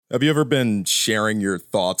Have you ever been sharing your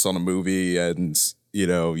thoughts on a movie and,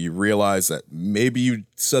 you realize that maybe you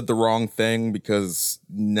said the wrong thing because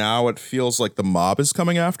now it feels like the mob is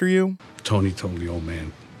coming after you? Tony told the old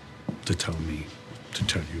man to tell me to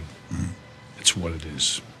tell you. It's what it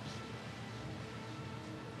is.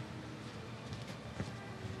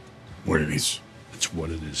 What it is? It's what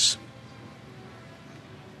it is.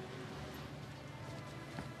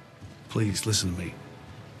 Please listen to me.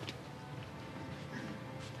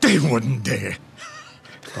 They wouldn't dare.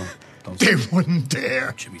 Don't They wouldn't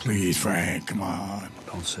dare. Jimmy, Please, Frank, come on.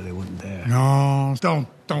 don't say they wouldn't dare. No,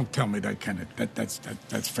 don't tell me that kind of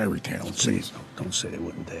that's fairy tale. Please. Don't say they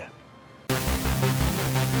wouldn't dare.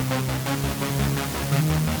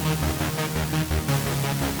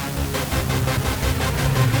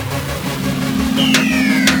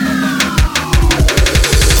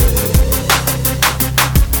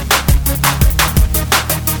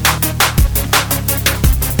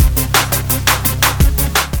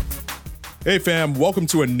 Hey fam, welcome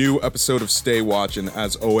to a new episode of Stay Watchin'.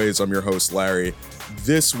 As always, I'm your host, Larry.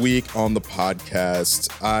 This week on the podcast,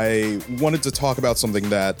 I wanted to talk about something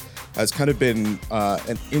that has kind of been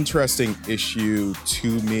an interesting issue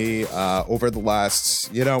to me over the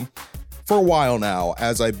last, for a while now,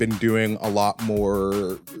 as I've been doing a lot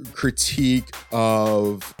more critique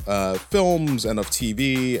of films and of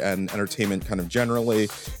TV and entertainment kind of generally.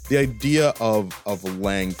 The idea of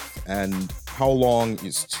length and how long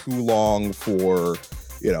is too long for,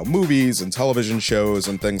 movies and television shows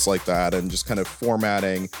and things like that, and just kind of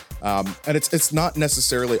formatting. And it's not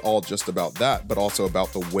necessarily all just about that, but also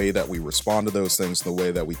about the way that we respond to those things, the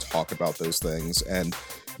way that we talk about those things, and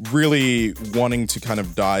really wanting to kind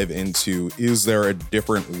of dive into, is there a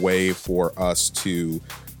different way for us to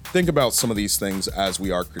think about some of these things as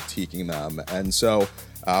we are critiquing them? And so,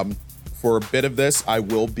 for a bit of this, I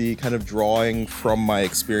will be kind of drawing from my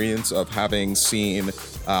experience of having seen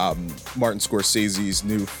Martin Scorsese's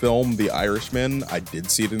new film, The Irishman. I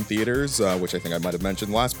did see it in theaters, which I think I might have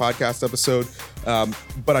mentioned last podcast episode.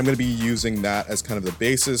 But I'm going to be using that as kind of the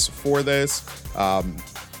basis for this. I'm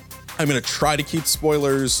going to try to keep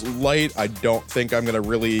spoilers light. I don't think I'm going to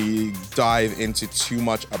really dive into too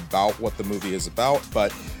much about what the movie is about.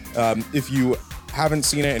 But if you haven't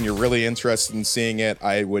seen it and you're really interested in seeing it,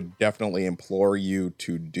 I would definitely implore you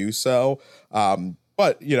to do so.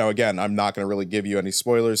 But, again, I'm not going to really give you any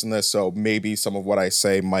spoilers in this, so maybe some of what I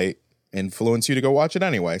say might influence you to go watch it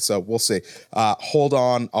anyway. So we'll see. Hold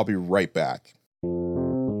on. I'll be right back.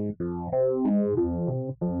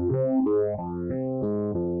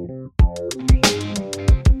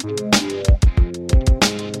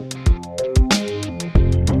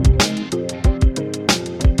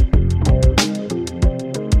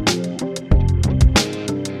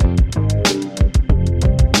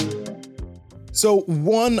 So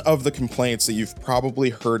one of the complaints that you've probably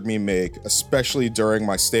heard me make, especially during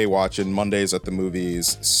my Stay Watchin' Mondays at the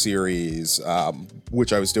Movies series,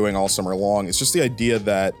 which I was doing all summer long, is just the idea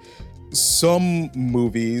that some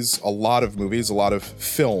movies, a lot of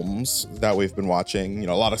films that we've been watching,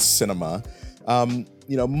 a lot of cinema,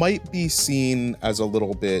 might be seen as a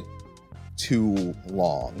little bit too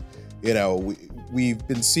long. We've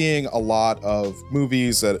been seeing a lot of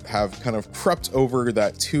movies that have kind of crept over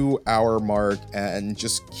that 2-hour mark and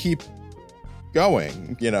just keep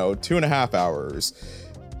going, 2.5 hours,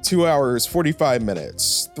 2 hours, 45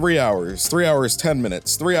 minutes, 3 hours, 3 hours, 10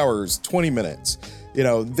 minutes, 3 hours, 20 minutes.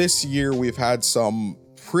 This year we've had some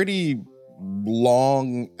pretty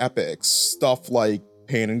long epics, stuff like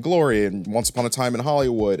Pain and Glory and Once Upon a Time in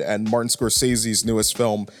Hollywood and Martin Scorsese's newest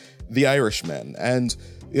film, The Irishman. And,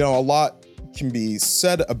 a lot can be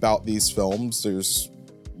said about these films. There's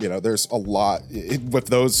a lot with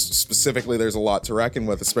those specifically. There's a lot to reckon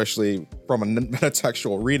with, especially from a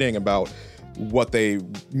metatextual reading about what they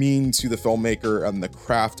mean to the filmmaker and the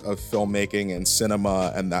craft of filmmaking and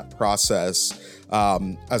cinema and that process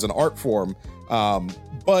as an art form.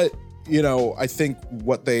 But I think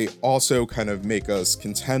what they also kind of make us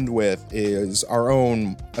contend with is our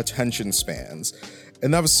own attention spans.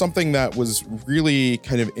 And that was something that was really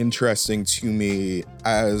kind of interesting to me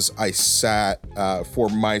as I sat for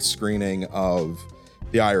my screening of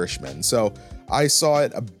The Irishman. So I saw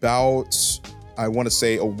it about, I want to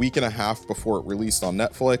say, a week and a half before it released on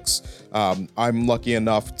Netflix. I'm lucky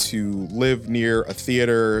enough to live near a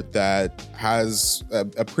theater that has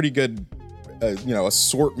a pretty good,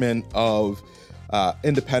 assortment of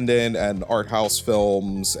independent and art house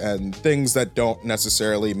films and things that don't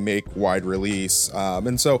necessarily make wide release.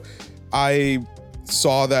 And so I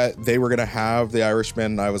saw that they were going to have The Irishman,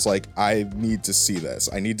 and I was like, I need to see this.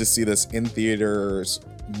 I need to see this in theaters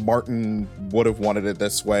Martin would have wanted it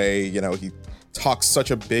this way. He talks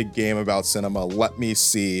such a big game about cinema. Let me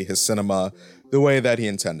see his cinema the way that he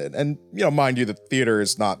intended. And, mind you, the theater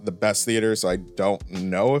is not the best theater, so I don't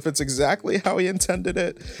know if it's exactly how he intended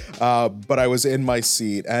it. But I was in my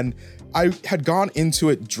seat, and I had gone into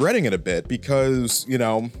it dreading it a bit because,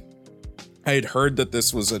 I had heard that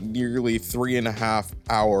this was a nearly 3.5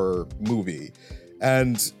 hour movie.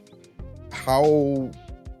 And how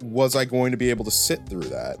was I going to be able to sit through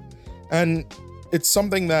that? And it's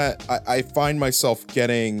something that I find myself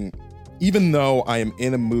getting, even though I am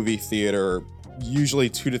in a movie theater usually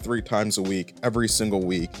 2 to 3 times a week, every single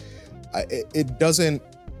week. It doesn't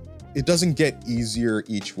get easier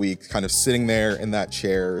each week, kind of sitting there in that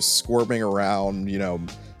chair, squirming around.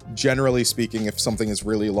 Generally speaking, if something is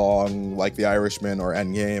really long, like The Irishman or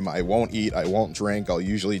Endgame, I won't eat, I won't drink. I'll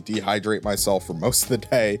usually dehydrate myself for most of the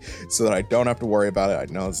day so that I don't have to worry about it.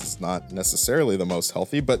 I know this is not necessarily the most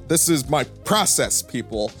healthy, but this is my process,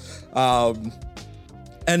 people. And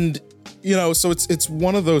so it's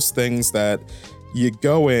one of those things that you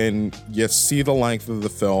go in, you see the length of the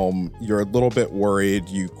film, you're a little bit worried,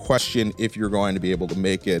 you question if you're going to be able to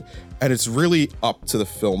make it, and it's really up to the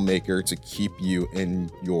filmmaker to keep you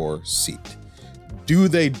in your seat. Do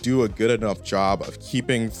they do a good enough job of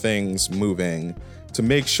keeping things moving to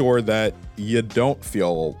make sure that you don't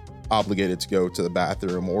feel obligated to go to the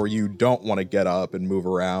bathroom, or you don't want to get up and move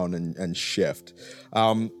around and shift?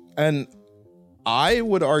 And I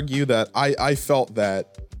would argue that I felt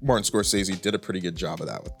that Martin Scorsese did a pretty good job of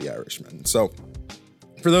that with The Irishman. So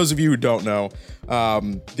for those of you who don't know,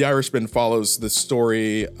 The Irishman follows the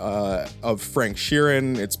story of Frank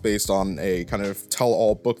Sheeran. It's based on a kind of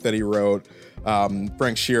tell-all book that he wrote.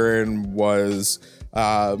 Frank Sheeran was,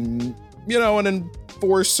 an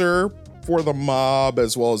enforcer for the mob,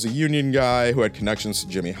 as well as a union guy who had connections to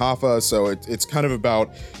Jimmy Hoffa. So it's kind of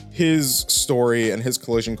about his story and his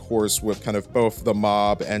collision course with kind of both the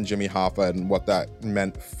mob and Jimmy Hoffa and what that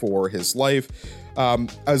meant for his life,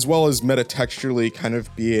 as well as metatextually kind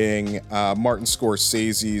of being Martin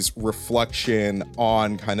Scorsese's reflection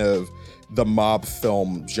on kind of the mob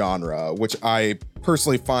film genre, which I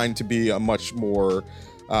personally find to be a much more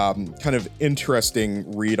kind of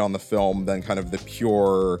interesting read on the film than kind of the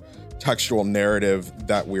pure textual narrative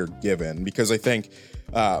that we're given. Because I think,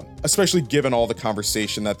 especially given all the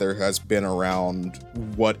conversation that there has been around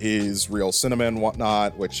what is real cinema and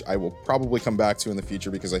whatnot, which I will probably come back to in the future,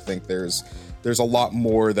 because I think there's a lot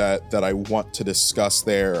more that I want to discuss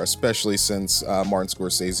there, especially since Martin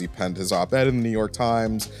Scorsese penned his op-ed in the New York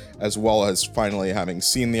Times, as well as finally having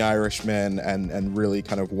seen The Irishman and really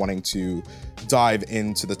kind of wanting to dive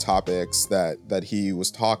into the topics that he was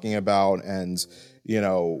talking about, and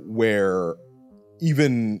where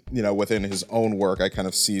even, within his own work, I kind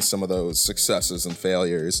of see some of those successes and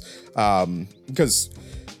failures. Because,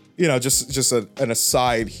 just an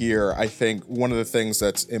aside here, I think one of the things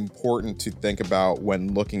that's important to think about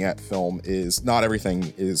when looking at film is not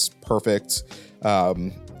everything is perfect,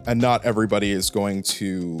 and not everybody is going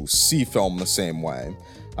to see film the same way.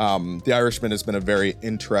 The Irishman has been a very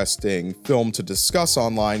interesting film to discuss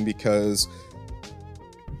online because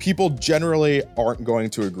people generally aren't going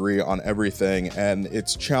to agree on everything, and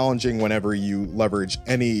it's challenging whenever you leverage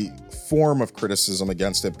any form of criticism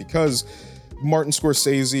against it, because Martin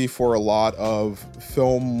Scorsese, for a lot of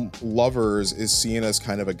film lovers, is seen as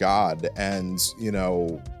kind of a god, and,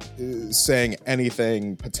 saying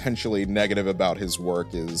anything potentially negative about his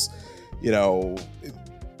work is,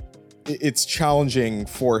 it's challenging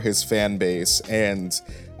for his fan base. And,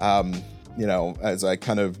 as I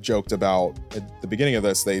kind of joked about at the beginning of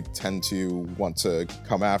this, they tend to want to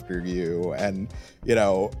come after you. And,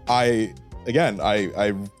 I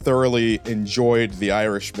thoroughly enjoyed The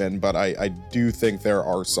Irishman, but I do think there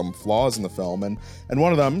are some flaws in the film. And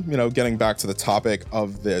one of them, getting back to the topic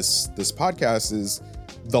of this podcast, is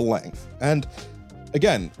the length. And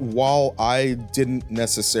again, while I didn't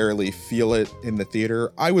necessarily feel it in the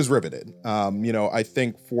theater, I was riveted. I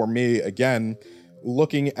think for me, again,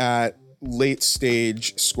 looking at late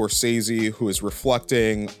stage Scorsese, who is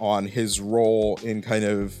reflecting on his role in kind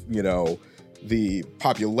of, the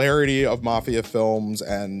popularity of mafia films,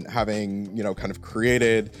 and having, kind of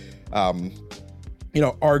created,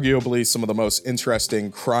 arguably some of the most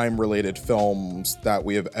interesting crime-related films that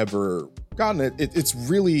we have ever gotten. It's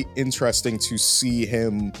really interesting to see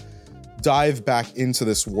him dive back into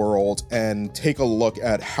this world and take a look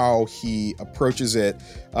at how he approaches it,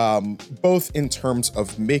 both in terms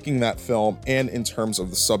of making that film and in terms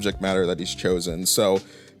of the subject matter that he's chosen. So,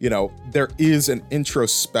 there is an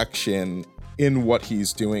introspection in what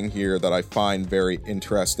he's doing here that I find very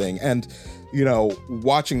interesting. And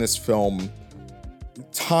watching this film,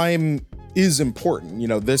 time is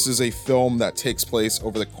important. This is a film that takes place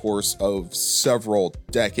over the course of several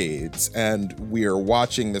decades, and we are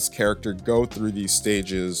watching this character go through these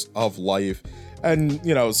stages of life. And,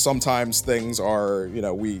 sometimes things are,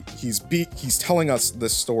 he's telling us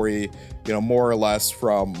this story, more or less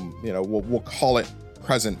from, we'll call it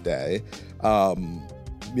present day.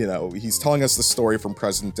 He's telling us the story from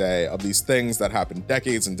present day of these things that happened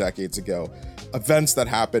decades and decades ago, events that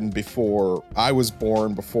happened before I was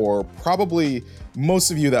born, before probably most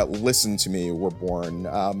of you that listen to me were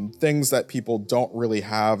born, things that people don't really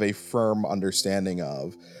have a firm understanding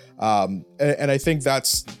of. And I think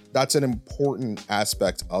that's an important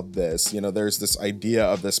aspect of this. There's this idea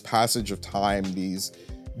of this passage of time, these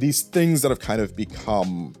things that have kind of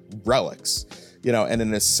become relics, and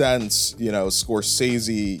in a sense,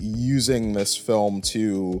 Scorsese using this film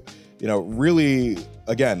to, really,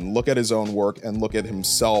 again, look at his own work and look at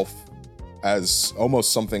himself as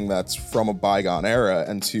almost something that's from a bygone era,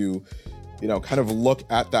 and to, kind of look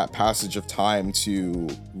at that passage of time to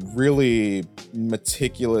really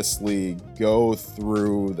meticulously go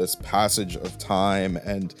through this passage of time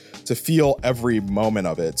and to feel every moment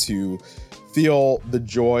of it, to feel the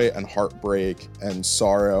joy and heartbreak and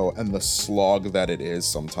sorrow and the slog that it is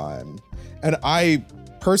sometimes. And I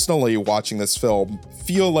personally, watching this film,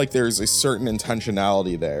 feel like there's a certain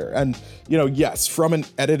intentionality there. And, yes, from an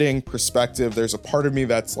editing perspective, there's a part of me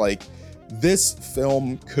that's like, this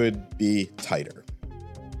film could be tighter.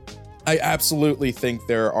 I absolutely think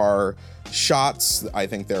there are shots, I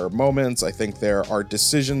think there are moments, I think there are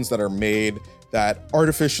decisions that are made that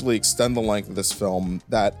artificially extend the length of this film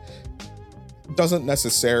that doesn't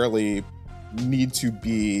necessarily need to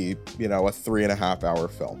be, a 3.5 hour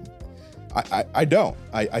film. I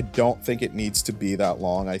don't think it needs to be that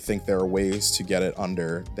long. I think there are ways to get it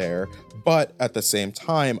under there. But at the same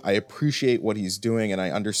time, I appreciate what he's doing and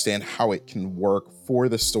I understand how it can work for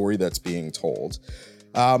the story that's being told.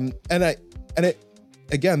 Again,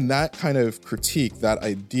 that kind of critique, that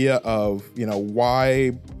idea of,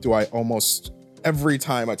 why do I almost every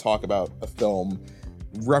time I talk about a film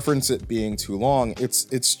reference it being too long?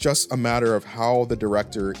 It's just a matter of how the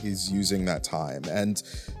director is using that time. And,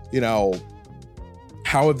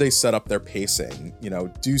 how have they set up their pacing?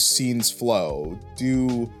 Do scenes flow?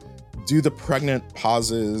 Do the pregnant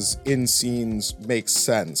pauses in scenes make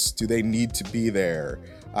sense? Do they need to be there?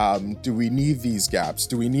 Do we need these gaps?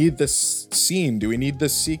 Do we need this scene? Do we need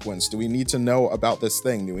this sequence? Do we need to know about this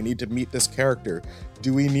thing? Do we need to meet this character?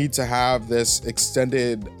 Do we need to have this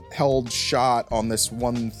extended held shot on this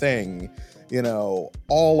one thing?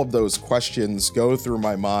 All of those questions go through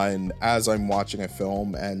my mind as I'm watching a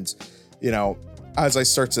film. And, as I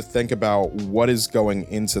start to think about what is going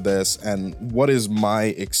into this and what is my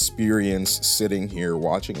experience sitting here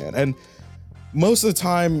watching it. And most of the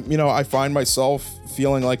time, I find myself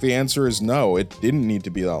feeling like the answer is no, it didn't need to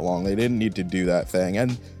be that long. They didn't need to do that thing.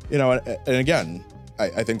 And, and again,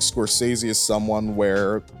 I think Scorsese is someone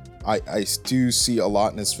where I do see a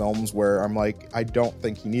lot in his films where I'm like, I don't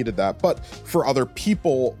think he needed that. But for other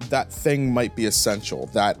people, that thing might be essential.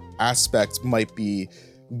 That aspect might be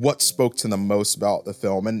what spoke to them most about the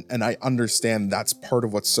film. And I understand that's part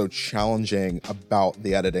of what's so challenging about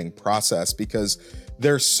the editing process, because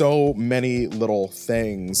there's so many little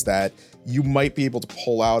things that you might be able to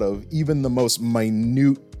pull out of even the most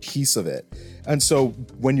minute piece of it. And so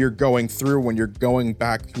when you're going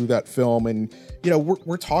back through that film, and,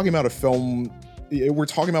 we're talking about a film, we're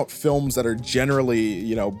talking about films that are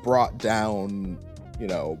generally, brought down,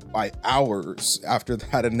 by hours after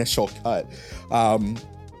that initial cut.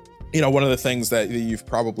 One of the things that you've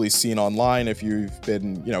probably seen online, if you've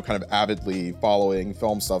been, kind of avidly following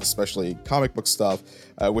film stuff, especially comic book stuff,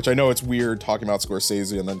 which I know it's weird talking about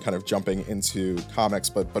Scorsese and then kind of jumping into comics,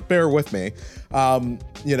 but bear with me.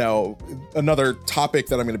 Another topic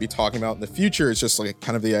that I'm going to be talking about in the future is just like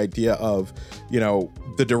kind of the idea of,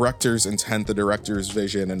 the director's intent, the director's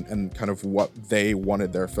vision, and kind of what they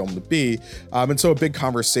wanted their film to be. And so a big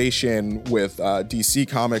conversation with DC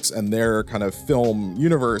Comics and their kind of film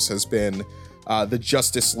universe has been the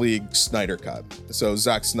Justice League Snyder Cut. So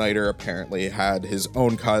Zack Snyder apparently had his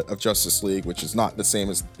own cut of Justice League, which is not the same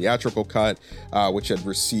as the theatrical cut, which had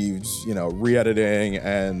received, re-editing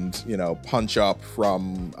and, punch up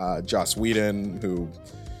from Joss Whedon, who...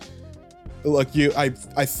 Look, I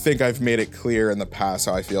think I've made it clear in the past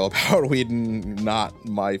how I feel about Whedon. Not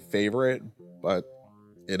my favorite, but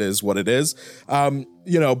it is what it is.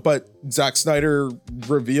 But Zack Snyder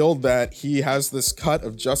revealed that he has this cut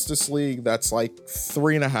of Justice League that's like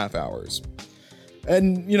 3.5 hours.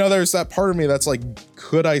 And, you know, there's that part of me that's like,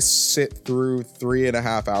 could I sit through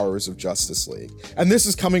 3.5 hours of Justice League? And this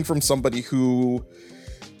is coming from somebody who,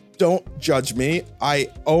 don't judge me, I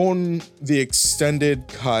own the extended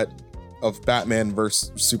cut of Batman v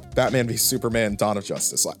Superman Dawn of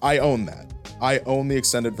Justice. I own that. I own the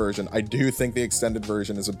extended version. I do think the extended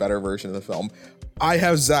version is a better version of the film. I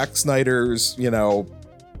have Zack Snyder's, you know,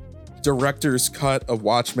 director's cut of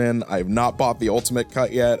Watchmen. I have not bought the ultimate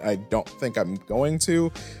cut yet. I don't think I'm going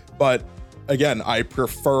to, but again, I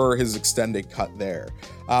prefer his extended cut there.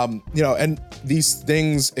 You know, and these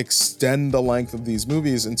things extend the length of these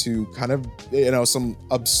movies into kind of, you know, some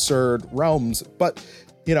absurd realms, but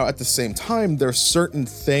you know, at the same time, there's certain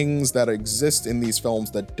things that exist in these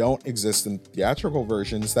films that don't exist in theatrical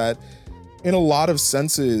versions that, in a lot of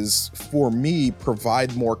senses, for me,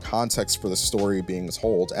 provide more context for the story being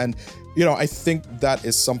told. And, you know, I think that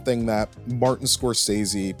is something that Martin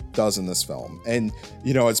Scorsese does in this film. And,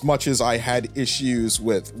 you know, as much as I had issues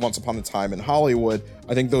with Once Upon a Time in Hollywood,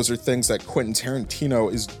 I think those are things that Quentin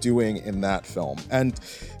Tarantino is doing in that film. And,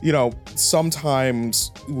 you know,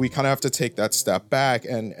 sometimes we kind of have to take that step back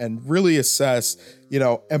and really assess, you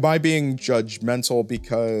know, am I being judgmental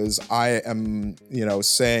because I am, you know,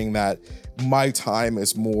 saying that my time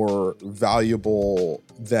is more valuable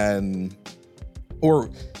than, or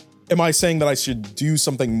am I saying that I should do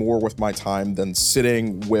something more with my time than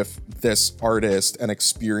sitting with this artist and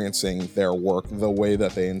experiencing their work the way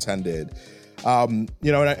that they intended? You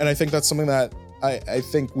know, and I think that's something that I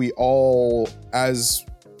think we all, as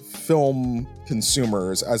film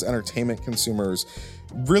consumers, as entertainment consumers,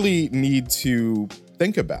 really need to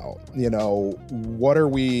think about. You know, what are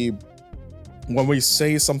we, when we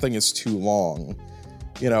say something is too long,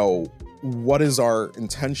 you know, what is our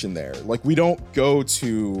intention there? Like, we don't go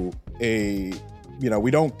to a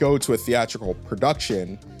theatrical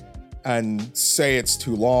production and say it's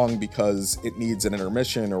too long because it needs an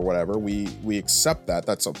intermission or whatever. We accept that.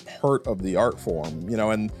 That's a part of the art form, you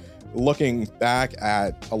know, and looking back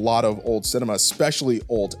at a lot of old cinema, especially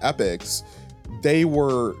old epics, they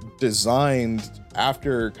were designed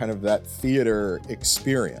after kind of that theater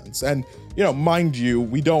experience. And, you know, mind you,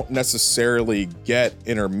 we don't necessarily get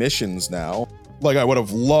intermissions now. Like, I would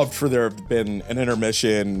have loved for there to have been an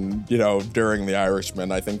intermission, you know, during The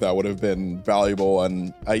Irishman. I think that would have been valuable.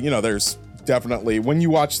 And, you know, there's definitely, when you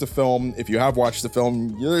watch the film, if you have watched the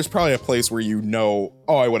film, there's probably a place where you know,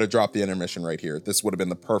 oh, I would have dropped the intermission right here. This would have been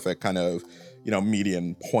the perfect kind of, you know,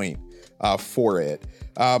 median point for it.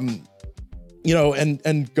 You know,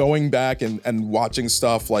 and going back and watching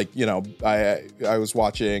stuff like, you know, I was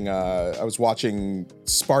watching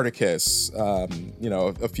Spartacus, you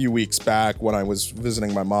know, a few weeks back when I was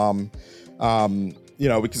visiting my mom, you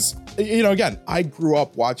know, because, you know, again, I grew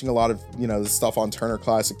up watching a lot of, you know, the stuff on Turner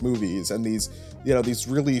Classic Movies and these, you know, these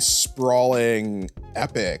really sprawling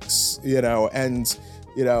epics, you know, and,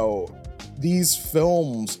 you know, these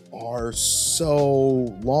films are so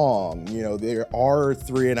long, you know, they are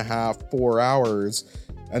 3.5, 4 hours,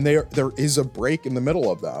 and there is a break in the middle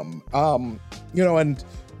of them. You know, and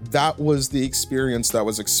that was the experience that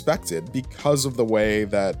was expected because of the way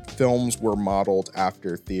that films were modeled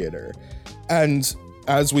after theater. And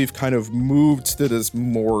as we've kind of moved to this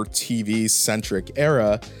more TV-centric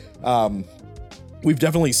era, we've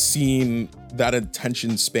definitely seen that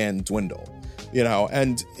attention span dwindle. You know,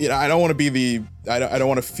 and you know, I don't want to be I don't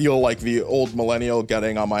want to feel like the old millennial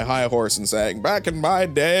getting on my high horse and saying, back in my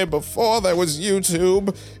day, before there was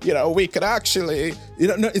YouTube, you know, we could actually, you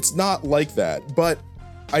know, no, it's not like that. But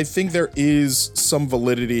I think there is some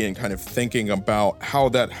validity in kind of thinking about how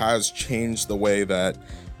that has changed the way that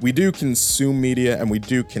we do consume media and we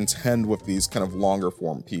do contend with these kind of longer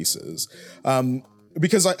form pieces.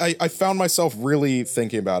 Because I found myself really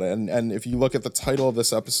thinking about it. And if you look at the title of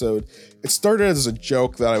this episode, it started as a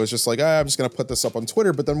joke that I was just like, I'm just going to put this up on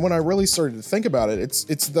Twitter. But then when I really started to think about it,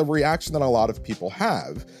 it's the reaction that a lot of people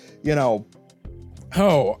have. You know,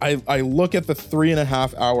 I look at the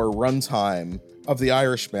 3.5 hour runtime of The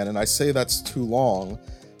Irishman and I say that's too long.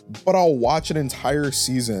 But I'll watch an entire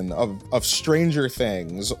season of Stranger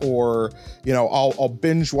Things, or, you know, I'll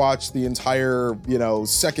binge watch the entire, you know,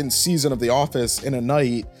 second season of The Office in a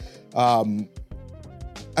night. And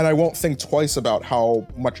I won't think twice about how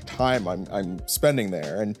much time I'm spending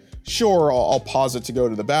there. And sure, I'll pause it to go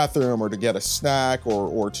to the bathroom or to get a snack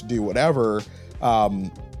or to do whatever.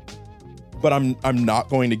 But I'm not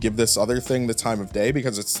going to give this other thing the time of day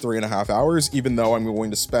because it's 3.5 hours, even though I'm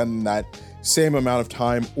going to spend that same amount of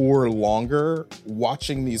time or longer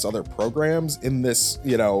watching these other programs in this,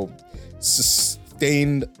 you know,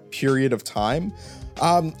 sustained period of time.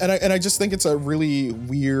 And I just think it's a really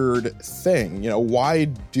weird thing. Why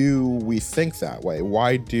do we think that way?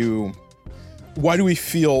 Why do we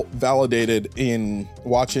feel validated in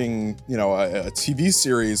watching, a TV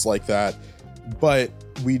series like that, but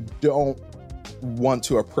we don't want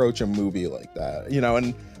to approach a movie like that?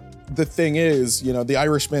 And the thing is, The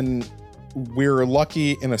Irishman, we're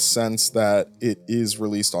lucky in a sense that it is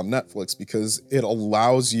released on Netflix because it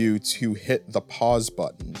allows you to hit the pause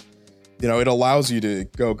button. It allows you to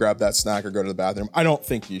go grab that snack or go to the bathroom. I don't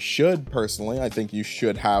think you should, personally. I think you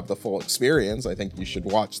should have the full experience. I think you should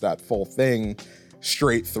watch that full thing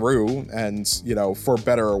straight through. And, for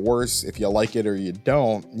better or worse, if you like it or you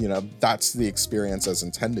don't, that's the experience as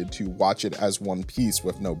intended, to watch it as one piece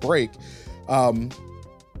with no break.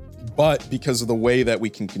 But because of the way that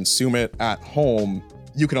we can consume it at home,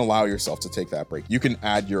 you can allow yourself to take that break. You can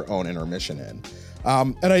add your own intermission in.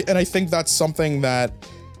 And I think that's something that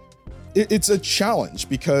it's a challenge,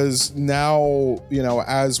 because now,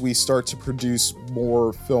 as we start to produce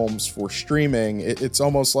more films for streaming, it's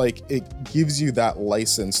almost like it gives you that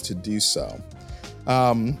license to do so.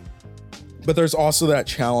 But there's also that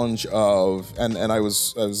challenge of, and I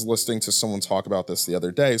was listening to someone talk about this the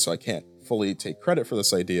other day, so I can't fully take credit for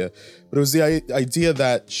this idea, but it was the idea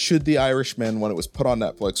that should The Irishman, when it was put on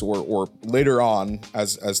Netflix, or later on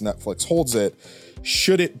as Netflix holds it,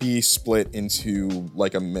 should it be split into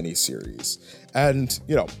like a mini series? And,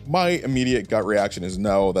 my immediate gut reaction is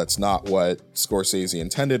no, that's not what Scorsese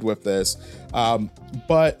intended with this.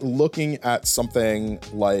 But looking at something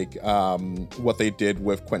like what they did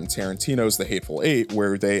with Quentin Tarantino's The Hateful Eight,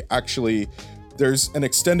 where there's an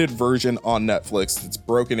extended version on Netflix that's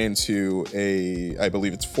broken into I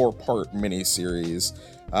believe it's 4-part miniseries,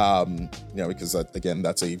 because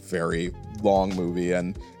that's a very long movie.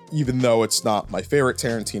 And even though it's not my favorite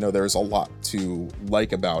Tarantino, there's a lot to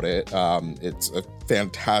like about it. It's a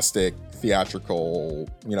fantastic theatrical,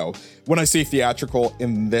 when I say theatrical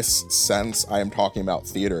in this sense, I am talking about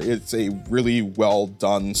theater. It's a really well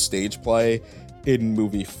done stage play in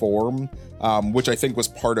movie form, which I think was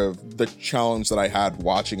part of the challenge that I had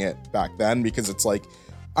watching it back then, because it's like,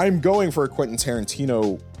 I'm going for a Quentin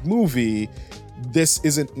Tarantino movie. This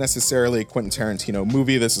isn't necessarily a Quentin Tarantino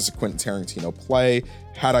movie. This is a Quentin Tarantino play.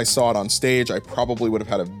 Had I saw it on stage, I probably would have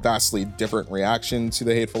had a vastly different reaction to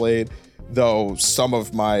The Hateful Eight, though some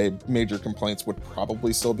of my major complaints would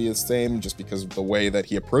probably still be the same, just because of the way that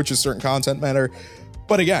he approaches certain content matter.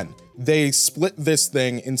 But again, they split this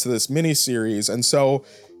thing into this mini series, and so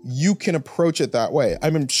you can approach it that way.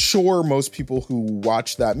 I'm sure most people who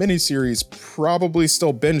watched that miniseries probably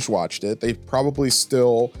still binge watched it. They probably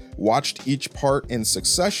still watched each part in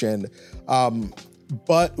succession,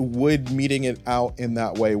 but would meeting it out in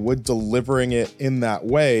that way, would delivering it in that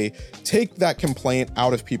way, take that complaint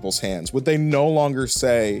out of people's hands? Would they no longer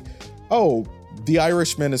say, oh, The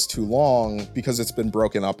Irishman is too long because it's been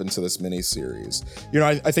broken up into this miniseries?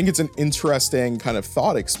 I think it's an interesting kind of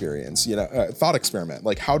thought experiment.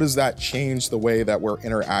 Like, how does that change the way that we're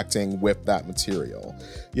interacting with that material?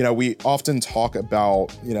 We often talk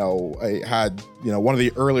about, I had, one of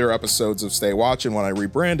the earlier episodes of Stay Watchin' when I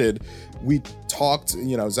rebranded, we talked,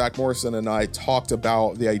 Zach Morrison and I talked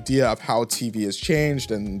about the idea of how TV has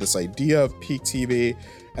changed and this idea of peak TV,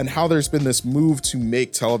 and how there's been this move to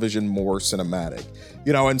make television more cinematic,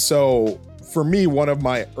 and so for me, one of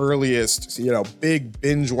my earliest, big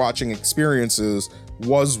binge watching experiences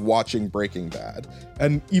was watching Breaking Bad.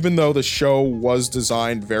 And even though the show was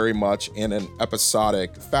designed very much in an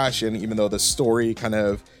episodic fashion, even though the story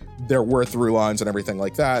there were through lines and everything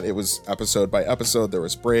like that, it was episode by episode, there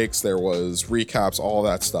was breaks, there was recaps, all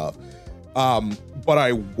that stuff. But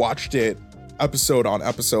I watched it episode on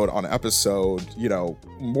episode on episode,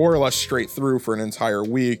 more or less straight through for an entire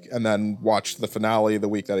week, and then watched the finale the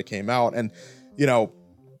week that it came out. And,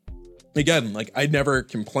 again, like, I never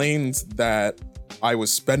complained that I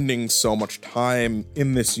was spending so much time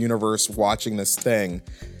in this universe watching this thing.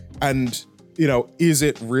 And, is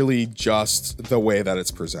it really just the way that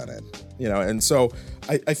it's presented? And so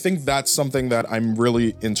I think that's something that I'm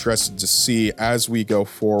really interested to see as we go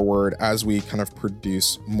forward, as we kind of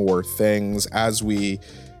produce more things, as we,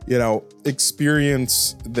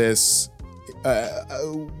 experience this,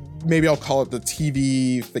 maybe I'll call it the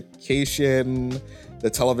TV-fication, the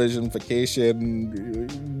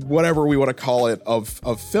television-fication, whatever we want to call it, of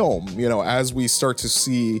film, as we start to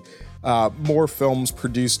see more films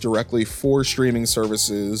produced directly for streaming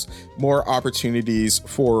services, more opportunities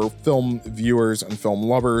for film viewers and film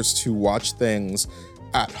lovers to watch things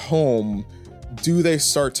at home. Do they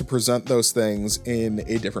start to present those things in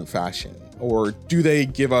a different fashion? or do they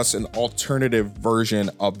give us an alternative version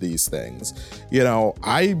of these things? You know,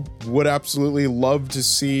 I would absolutely love to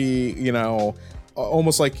see, you know,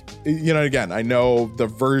 almost like, you know, again, I know the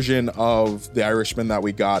version of The Irishman that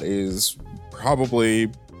we got is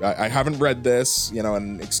probably, I haven't read this, you know,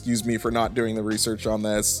 and excuse me for not doing the research on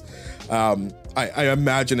this. I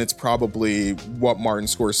imagine it's probably what Martin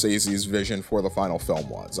Scorsese's vision for the final film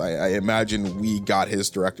was. I imagine we got his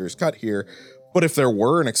director's cut here, but if there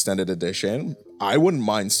were an extended edition, I wouldn't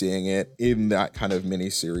mind seeing it in that kind of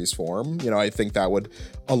mini-series form. You know, I think that would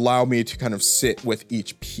allow me to kind of sit with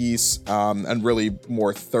each piece and really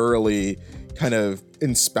more thoroughly kind of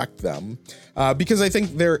inspect them. Because I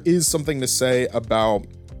think there is something to say about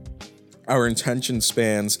our attention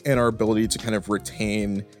spans and our ability to kind of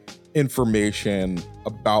retain information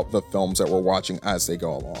about the films that we're watching as they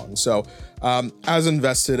go along. So as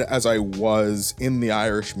invested as I was in The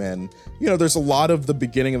Irishman, you know, there's a lot of the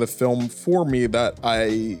beginning of the film for me that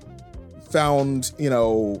I found, you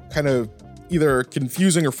know, kind of either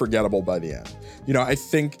confusing or forgettable by the end. You know, I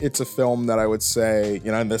think it's a film that I would say,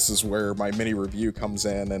 you know, and this is where my mini review comes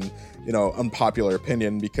in and, you know, unpopular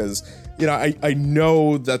opinion, because, you know, I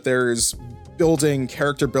know that there's building,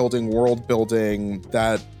 character building, world building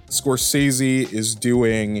that Scorsese is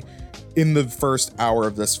doing in the first hour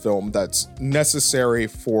of this film that's necessary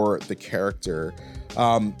for the character.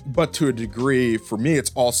 But to a degree, for me,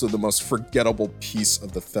 it's also the most forgettable piece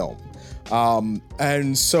of the film.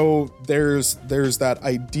 And so there's that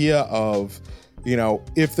idea of, you know,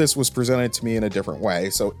 if this was presented to me in a different way,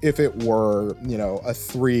 so if it were, you know, a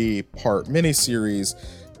 3-part miniseries,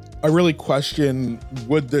 I really question,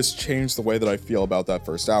 would this change the way that I feel about that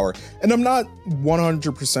first hour? And I'm not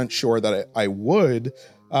 100% sure that I would,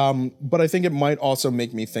 but I think it might also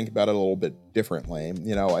make me think about it a little bit differently.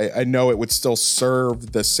 You know, I know it would still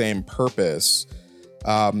serve the same purpose,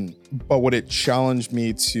 but would it challenge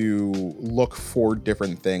me to look for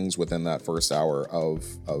different things within that first hour of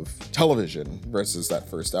television versus that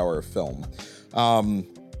first hour of film?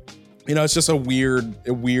 You know, it's just a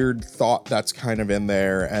weird thought that's kind of in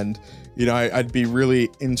there. And, you know, I'd be really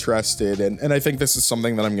interested. And I think this is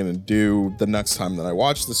something that I'm going to do the next time that I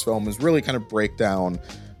watch this film, is really kind of break down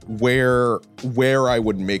where I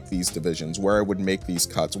would make these divisions, where I would make these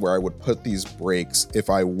cuts, where I would put these breaks if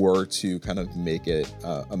I were to kind of make it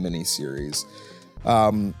a mini series.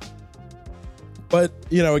 But,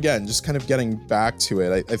 you know, again, just kind of getting back to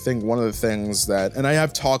it, I think one of the things that, and I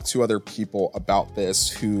have talked to other people about this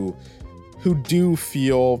who do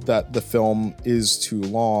feel that the film is too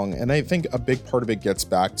long. And I think a big part of it gets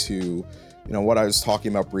back to, you know, what I was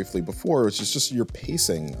talking about briefly before, which is just your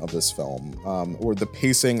pacing of this film, or the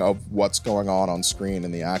pacing of what's going on screen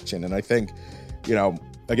and the action. And I think, you know,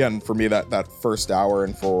 again, for me, that first hour,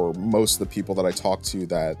 and for most of the people that I talked to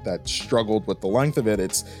that struggled with the length of it,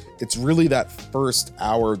 it's really that first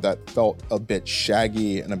hour that felt a bit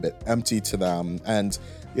shaggy and a bit empty to them. And,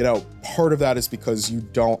 you know, part of that is because you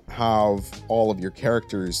don't have all of your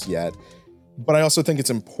characters yet. But I also think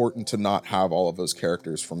it's important to not have all of those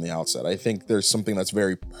characters from the outset. I think there's something that's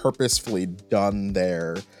very purposefully done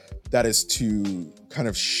there, that is to kind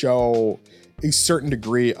of show a certain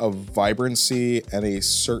degree of vibrancy and a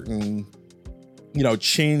certain, you know,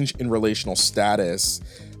 change in relational status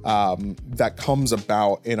that comes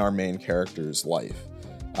about in our main character's life.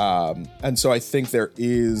 And so I think there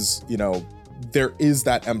is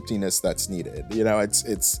that emptiness that's needed. You know,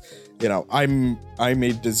 it's you know, I'm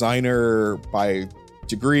a designer by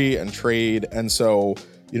degree and trade, and so,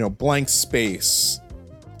 you know, blank space,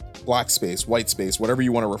 black space, white space, whatever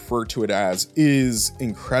you want to refer to it as, is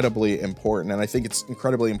incredibly important. And I think it's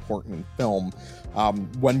incredibly important in film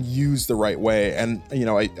when used the right way. And, you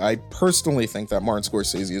know, I personally think that Martin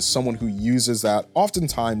Scorsese is someone who uses that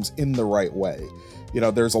oftentimes in the right way. You know,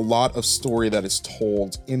 there's a lot of story that is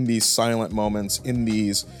told in these silent moments, in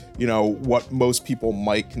these, you know, what most people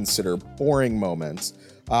might consider boring moments.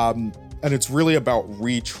 And it's really about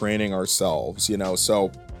retraining ourselves, you know. So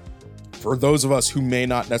for those of us who may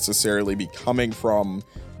not necessarily be coming from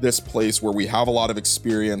this place where we have a lot of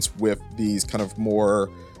experience with these kind of more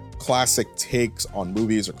classic takes on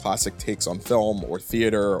movies, or classic takes on film or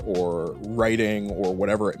theater or writing or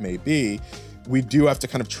whatever it may be, we do have to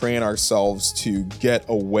kind of train ourselves to get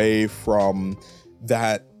away from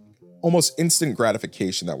that almost instant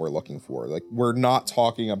gratification that we're looking for. Like, we're not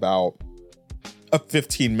talking about a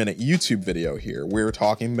 15-minute YouTube video here. We're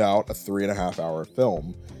talking about a 3.5-hour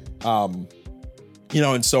film. You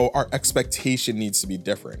know, and so our expectation needs to be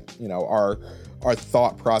different. You know, our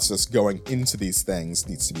thought process going into these things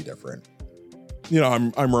needs to be different. You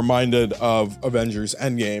know, I'm reminded of Avengers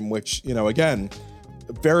Endgame, which, you know, again,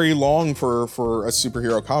 very long for a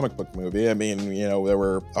superhero comic book movie. I mean, you know, there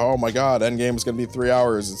were, oh my God, Endgame is going to be 3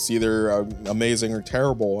 hours. It's either amazing or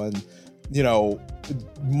terrible. And, you know,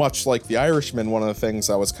 much like The Irishman, one of the things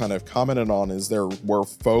I was kind of commented on is there were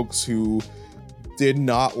folks who did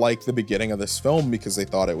not like the beginning of this film because they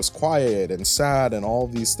thought it was quiet and sad and all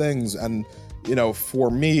of these things. And, you know,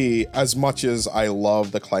 for me, as much as I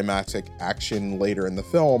love the climactic action later in the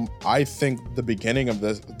film, I think the beginning of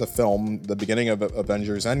the film, the beginning of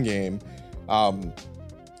Avengers Endgame,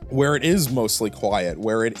 where it is mostly quiet,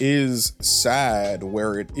 where it is sad,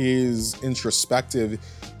 where it is introspective,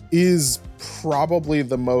 is probably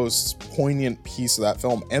the most poignant piece of that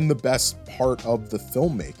film and the best part of the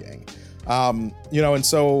filmmaking. You know, and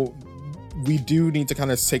so we do need to kind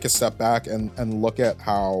of take a step back and look at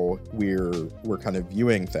how we're kind of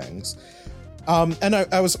viewing things. And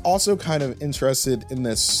I was also kind of interested in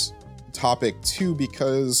this topic too,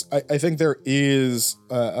 because I think there is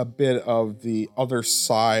a bit of the other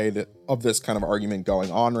side of this kind of argument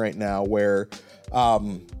going on right now where,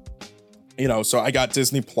 you know, so I got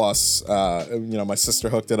Disney Plus, you know, my sister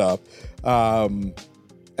hooked it up.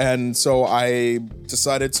 And so I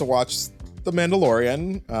decided to watch The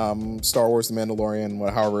Mandalorian, Star Wars The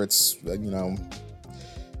Mandalorian, however it's, you know,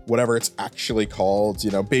 whatever it's actually called, you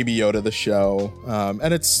know, Baby Yoda the show.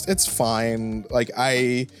 And it's fine. Like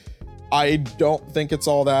I don't think it's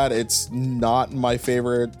all that. It's not my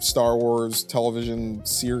favorite Star Wars television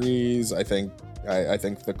series. I think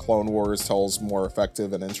the Clone Wars tells more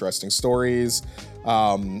effective and interesting stories.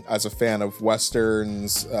 As a fan of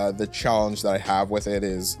Westerns, the challenge that I have with it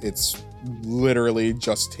is it's literally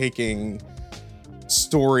just taking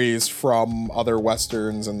stories from other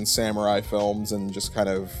Westerns and samurai films and just kind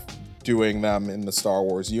of doing them in the Star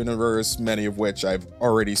Wars universe, many of which I've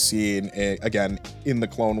already seen, again, in the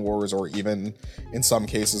Clone Wars or even in some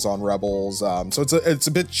cases on Rebels. So it's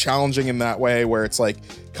a bit challenging in that way, where it's like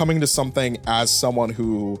coming to something as someone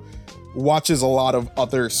who watches a lot of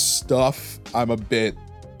other stuff, I'm a bit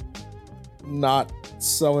not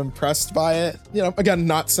so impressed by it. You know, again,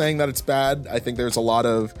 not saying that it's bad. I think there's a lot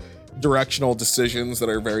of directional decisions that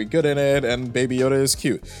are very good in it, and Baby Yoda is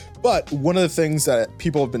cute. But one of the things that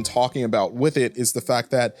people have been talking about with it is the fact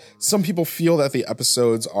that some people feel that the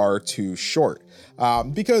episodes are too short.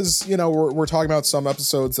 Because, you know, we're talking about some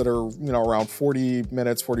episodes that are, you know, around 40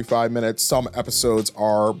 minutes, 45 minutes. Some episodes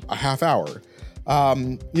are a half hour.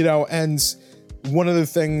 You know, and one of the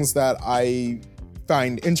things that I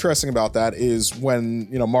find interesting about that is when,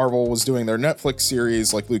 you know, Marvel was doing their Netflix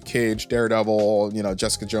series like Luke Cage, Daredevil, you know,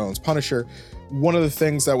 Jessica Jones, Punisher. One of the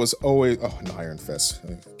things that was always, Iron Fist,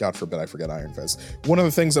 God forbid I forget Iron Fist. One of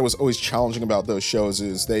the things that was always challenging about those shows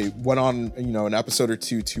is they went on, you know, an episode or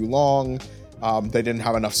two too long. They didn't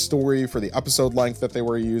have enough story for the episode length that they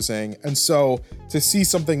were using. And so to see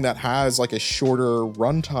something that has like a shorter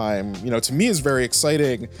runtime, you know, to me is very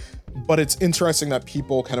exciting, but it's interesting that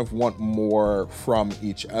people kind of want more from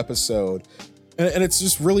each episode. And it's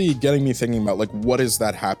just really getting me thinking about, like, what is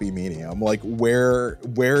that happy medium? Like, where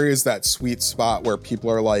is that sweet spot where people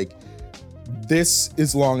are like, this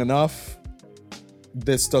is long enough,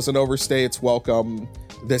 this doesn't overstay its welcome,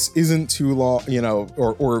 this isn't too long, you know,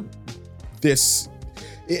 or this,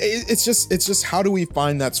 it's just how do we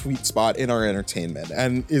find that sweet spot in our entertainment?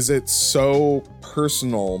 And is it so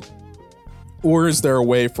personal, or is there a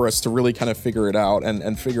way for us to really kind of figure it out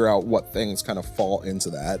and figure out what things kind of fall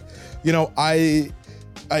into that? You know, I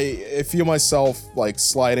feel myself like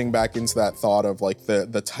sliding back into that thought of like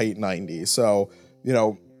the tight 90. So, you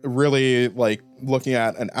know, really like looking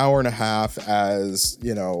at an hour and a half as,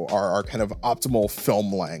 you know, our kind of optimal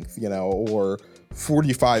film length, you know, or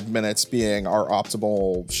 45 minutes being our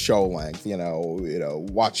optimal show length. You know,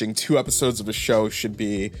 watching 2 episodes of a show should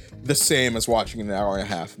be the same as watching an hour and a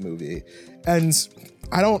half movie. And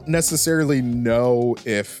I don't necessarily know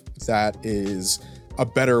if that is a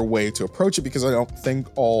better way to approach it, because I don't think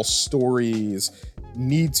all stories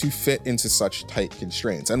need to fit into such tight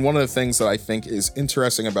constraints. And one of the things that I think is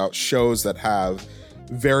interesting about shows that have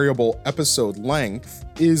variable episode length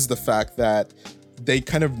is the fact that they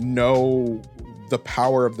kind of know the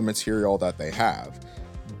power of the material that they have.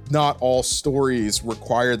 Not all stories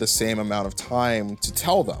require the same amount of time to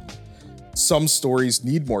tell them. Some stories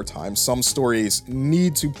need more time. Some stories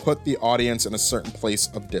need to put the audience in a certain place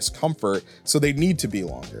of discomfort, so they need to be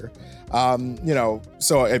longer. You know,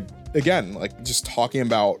 so again, like just talking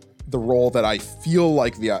about the role that I feel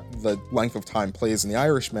like the length of time plays in The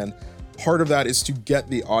Irishman, part of that is to get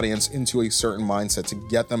the audience into a certain mindset, to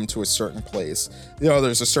get them to a certain place. You know,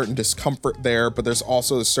 there's a certain discomfort there, but there's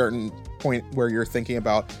also a certain point where you're thinking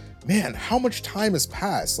about, man, how much time has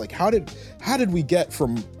passed? Like, how did we get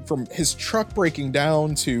from his truck breaking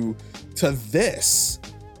down to this?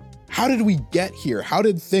 How did we get here? How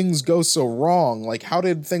did things go so wrong? Like, how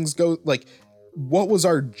did things go? Like, what was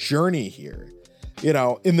our journey here? You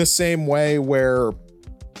know, in the same way where,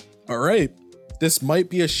 all right, this might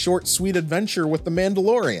be a short, sweet adventure with the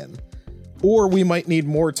Mandalorian, or we might need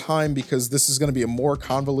more time because this is going to be a more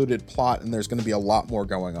convoluted plot and there's going to be a lot more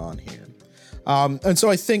going on here. And so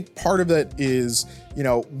I think part of it is, you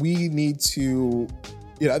know, we need to,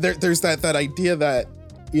 you know, there's that idea that,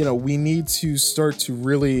 you know, we need to start to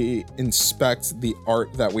really inspect the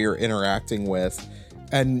art that we are interacting with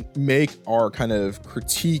and make our kind of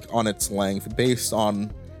critique on its length based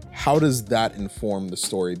on how does that inform the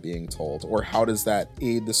story being told, or how does that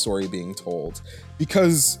aid the story being told?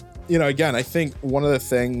 Because, you know, again, I think one of the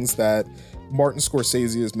things that Martin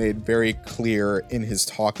Scorsese has made very clear in his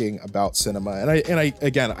talking about cinema, and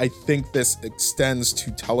I think this extends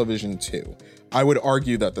to television too. I would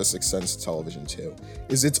argue that this extends to television too,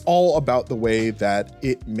 is it's all about the way that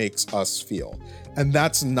it makes us feel. And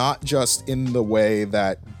that's not just in the way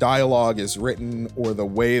that dialogue is written or the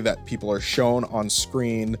way that people are shown on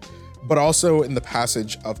screen, but also in the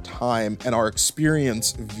passage of time and our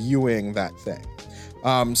experience viewing that thing.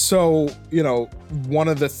 So, you know, one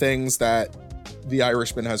of the things that The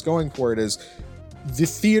Irishman has going for it is the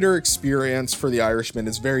theater experience for The Irishman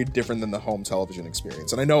is very different than the home television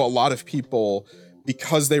experience. And I know a lot of people,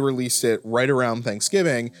 because they released it right around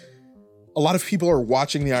Thanksgiving, a lot of people are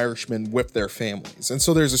watching The Irishman with their families. And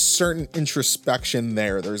so there's a certain introspection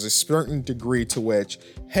there. There's a certain degree to which,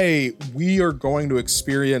 hey, we are going to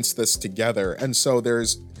experience this together. And so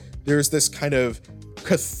there's this kind of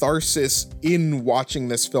catharsis in watching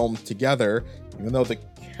this film together, even though the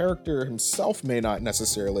character himself may not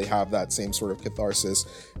necessarily have that same sort of catharsis.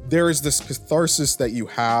 There is this catharsis that you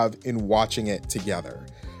have in watching it together,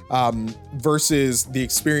 versus the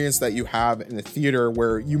experience that you have in a theater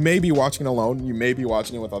where you may be watching it alone, you may be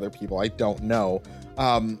watching it with other people, I don't know,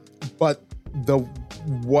 but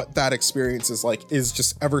what that experience is like is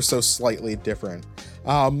just ever so slightly different.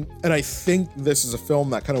 And I think this is a film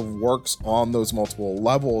that kind of works on those multiple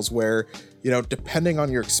levels where, you know, depending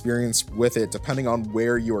on your experience with it, depending on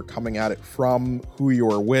where you are coming at it from, who you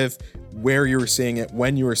are with, where you were seeing it,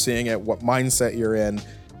 when you were seeing it, what mindset you're in,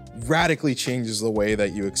 radically changes the way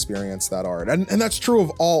that you experience that art. And that's true of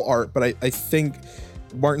all art, but I think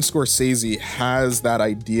Martin Scorsese has that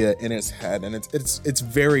idea in his head, and it's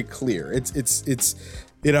very clear. It's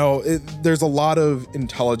you know, there's a lot of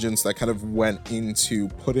intelligence that kind of went into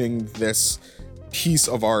putting this piece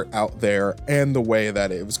of art out there and the way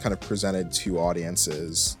that it was kind of presented to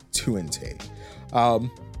audiences to and take.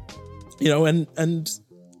 You know, and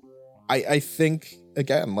I think,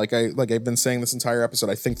 again, like I've been saying this entire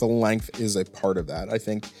episode, I think the length is a part of that. I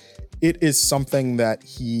think it is something that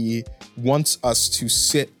he wants us to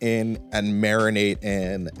sit in and marinate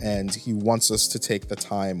in, and he wants us to take the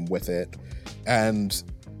time with it. And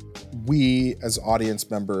we as audience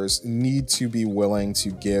members need to be willing to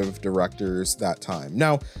give directors that time.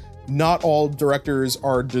 Now, not all directors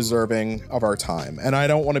are deserving of our time, and I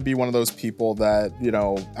don't want to be one of those people that, you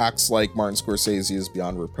know, acts like Martin Scorsese is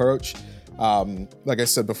beyond reproach. Like I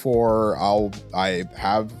said before, I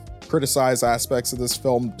have criticized aspects of this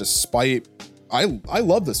film, despite I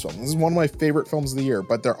love this film. This is one of my favorite films of the year,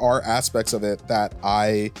 but there are aspects of it that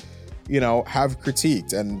I, you know, have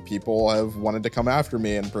critiqued, and people have wanted to come after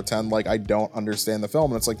me and pretend like I don't understand the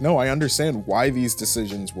film. And it's like, no, I understand why these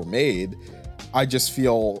decisions were made. I just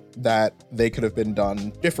feel that they could have been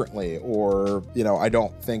done differently, or, you know, I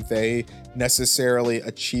don't think they necessarily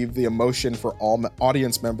achieve the emotion for all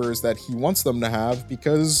audience members that he wants them to have,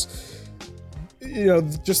 because, you know,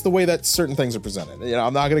 just the way that certain things are presented. You know,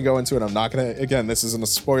 I'm not going to go into it. I'm not going to, again, this isn't a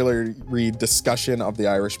spoilery discussion of The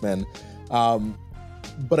Irishman.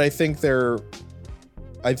 But I think there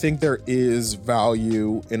is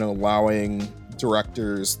value in allowing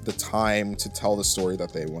directors the time to tell the story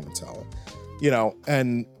that they want to tell, you know.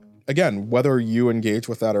 And again, whether you engage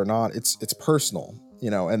with that or not, it's personal,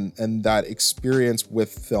 you know, and that experience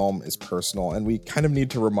with film is personal, and we kind of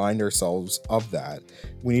need to remind ourselves of that.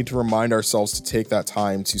 We need to remind ourselves to take that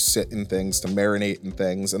time to sit in things, to marinate in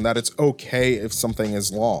things, and that it's okay if something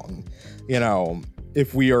is long, you know.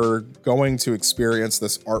 If we are going to experience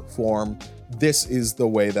this art form, this is the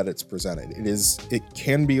way that it's presented. It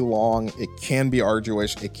can be long, it can be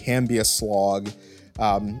arduous, it can be a slog.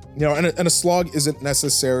 You know, and a slog isn't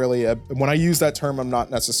necessarily when I use that term, I'm not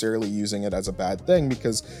necessarily using it as a bad thing,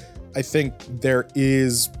 because I think there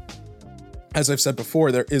is, as I've said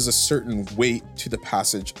before, there is a certain weight to the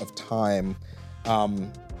passage of time.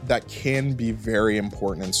 that can be very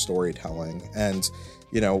important in storytelling. And,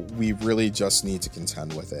 we really just need to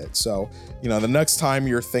contend with it. So, the next time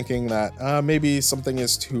you're thinking that maybe something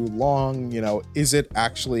is too long, is it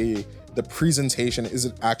actually the presentation? Is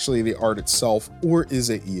it actually the art itself? Or is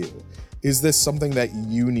it you? Is this something that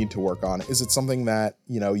you need to work on? Is it something that,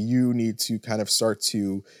 you need to kind of start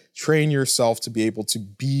to train yourself to be able to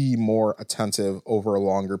be more attentive over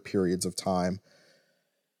longer periods of time?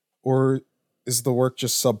 Or is the work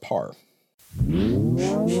just subpar?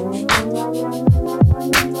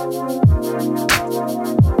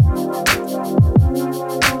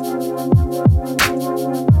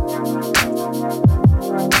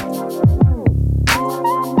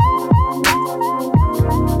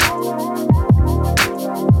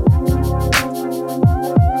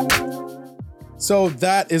 So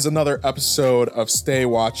that is another episode of Stay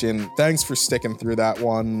Watching. Thanks for sticking through that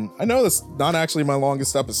one. I know that's not actually my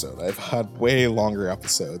longest episode. I've had way longer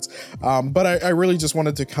episodes. But I really just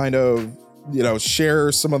wanted to kind of,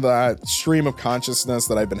 share some of that stream of consciousness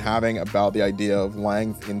that I've been having about the idea of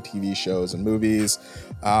length in TV shows and movies.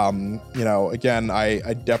 Again,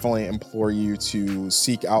 I definitely implore you to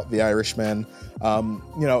seek out The Irishman.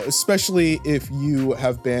 Especially if you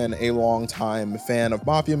have been a long-time fan of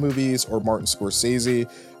mafia movies or Martin Scorsese.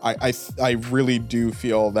 I really do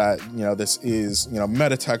feel that, this is,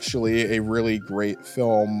 metatextually a really great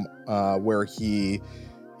film where he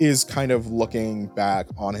is kind of looking back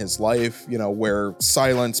on his life, where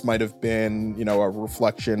Silence might have been, a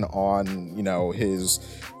reflection on, his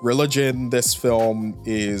religion. This film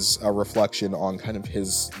is a reflection on kind of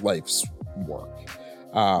his life's work.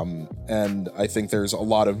 And I think there's a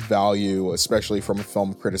lot of value, especially from a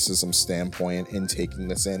film criticism standpoint, in taking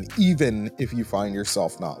this in, even if you find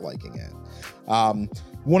yourself not liking it.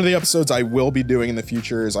 One of the episodes I will be doing in the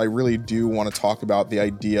future is I really do want to talk about the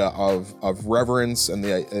idea of reverence and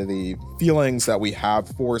the feelings that we have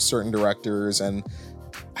for certain directors and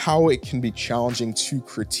how it can be challenging to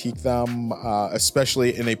critique them,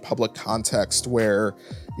 especially in a public context where,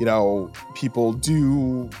 people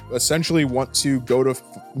do essentially want to go to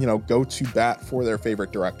bat for their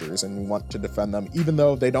favorite directors and want to defend them, even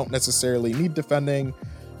though they don't necessarily need defending,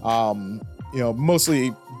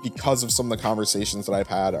 mostly because of some of the conversations that I've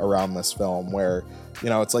had around this film where,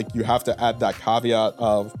 it's like you have to add that caveat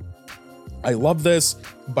of, I love this,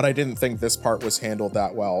 but I didn't think this part was handled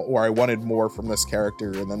that well, or I wanted more from this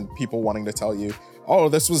character, and then people wanting to tell you, oh,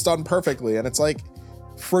 this was done perfectly. And it's like,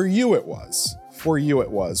 for you it was. For you it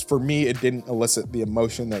was. For me, it didn't elicit the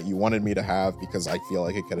emotion that you wanted me to have because I feel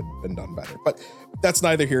like it could have been done better. But that's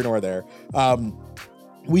neither here nor there.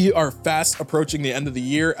 We are fast approaching the end of the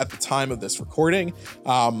year at the time of this recording.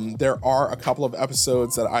 There are a couple of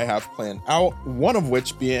episodes that I have planned out, one of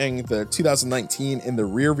which being the 2019 in the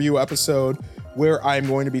rear view episode, where I'm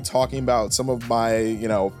going to be talking about some of my,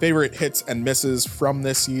 favorite hits and misses from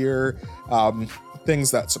this year,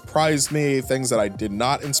 things that surprised me, things that I did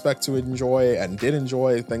not expect to enjoy and did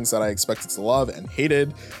enjoy, things that I expected to love and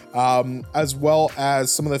hated, as well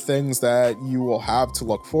as some of the things that you will have to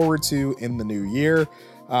look forward to in the new year.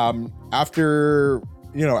 After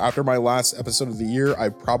my last episode of the year, I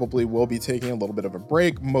probably will be taking a little bit of a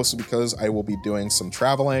break, mostly because I will be doing some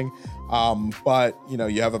traveling. But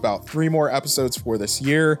you have about 3 more episodes for this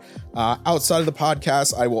year. Outside of the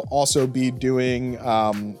podcast, I will also be doing,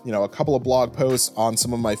 a couple of blog posts on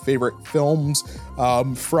some of my favorite films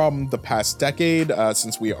from the past decade,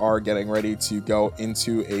 since we are getting ready to go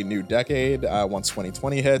into a new decade once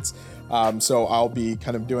 2020 hits. So I'll be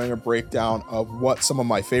kind of doing a breakdown of what some of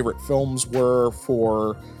my favorite films were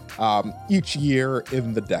for each year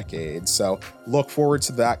in the decade. So look forward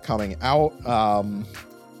to that coming out.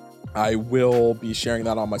 I will be sharing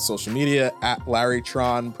that on my social media at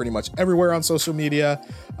LarryTron, pretty much everywhere on social media.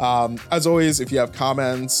 As always, if you have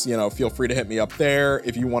comments, feel free to hit me up there.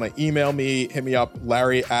 If you want to email me, hit me up,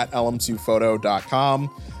 larry@lm2photo.com.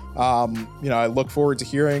 I look forward to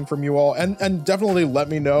hearing from you all, and definitely let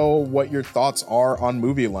me know what your thoughts are on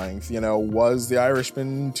movie length. Was The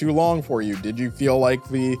Irishman too long for you? Did you feel like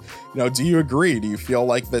do you agree? Do you feel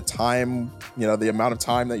like the time, the amount of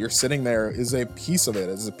time that you're sitting there is a piece of it,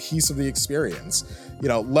 is a piece of the experience?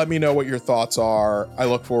 Let me know what your thoughts are. I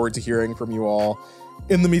look forward to hearing from you all.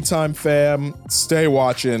 In the meantime, fam, stay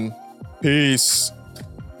watching. Peace.